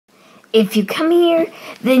if you come here,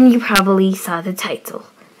 then you probably saw the title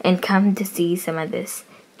and come to see some of this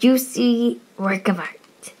juicy work of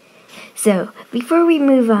art. So, before we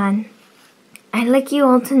move on, I'd like you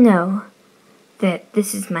all to know that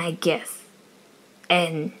this is my gift,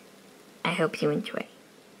 and I hope you enjoy.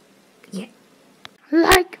 Yeah.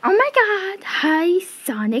 Like, oh my god, hi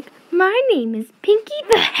Sonic, my name is Pinky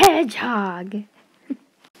the Hedgehog.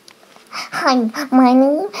 Hi, my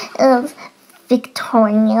name is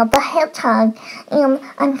Victoria the Hedgehog, and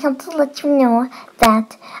I'm here to let you know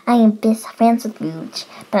that I am best friends with Rouge,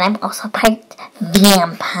 but I'm also part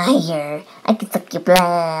vampire. I can suck your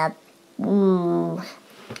blood. Ooh.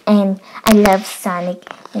 And I love Sonic,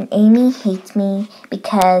 and Amy hates me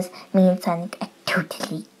because me and Sonic are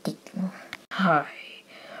totally dating. Hi,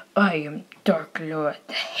 I am Dark Lord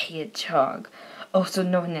the Hedgehog, also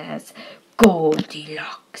known as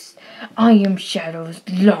Goldilocks. I am Shadow's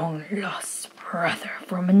long-lost brother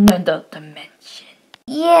from another dimension.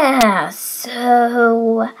 Yeah,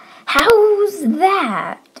 so how's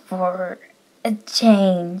that for a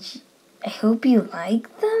change? I hope you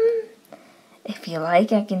like them. If you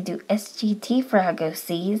like, I can do SGT for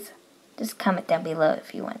OCs. Just comment down below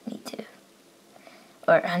if you want me to.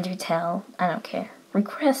 Or Undertale, I don't care.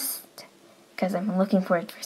 Request, because I'm looking for it for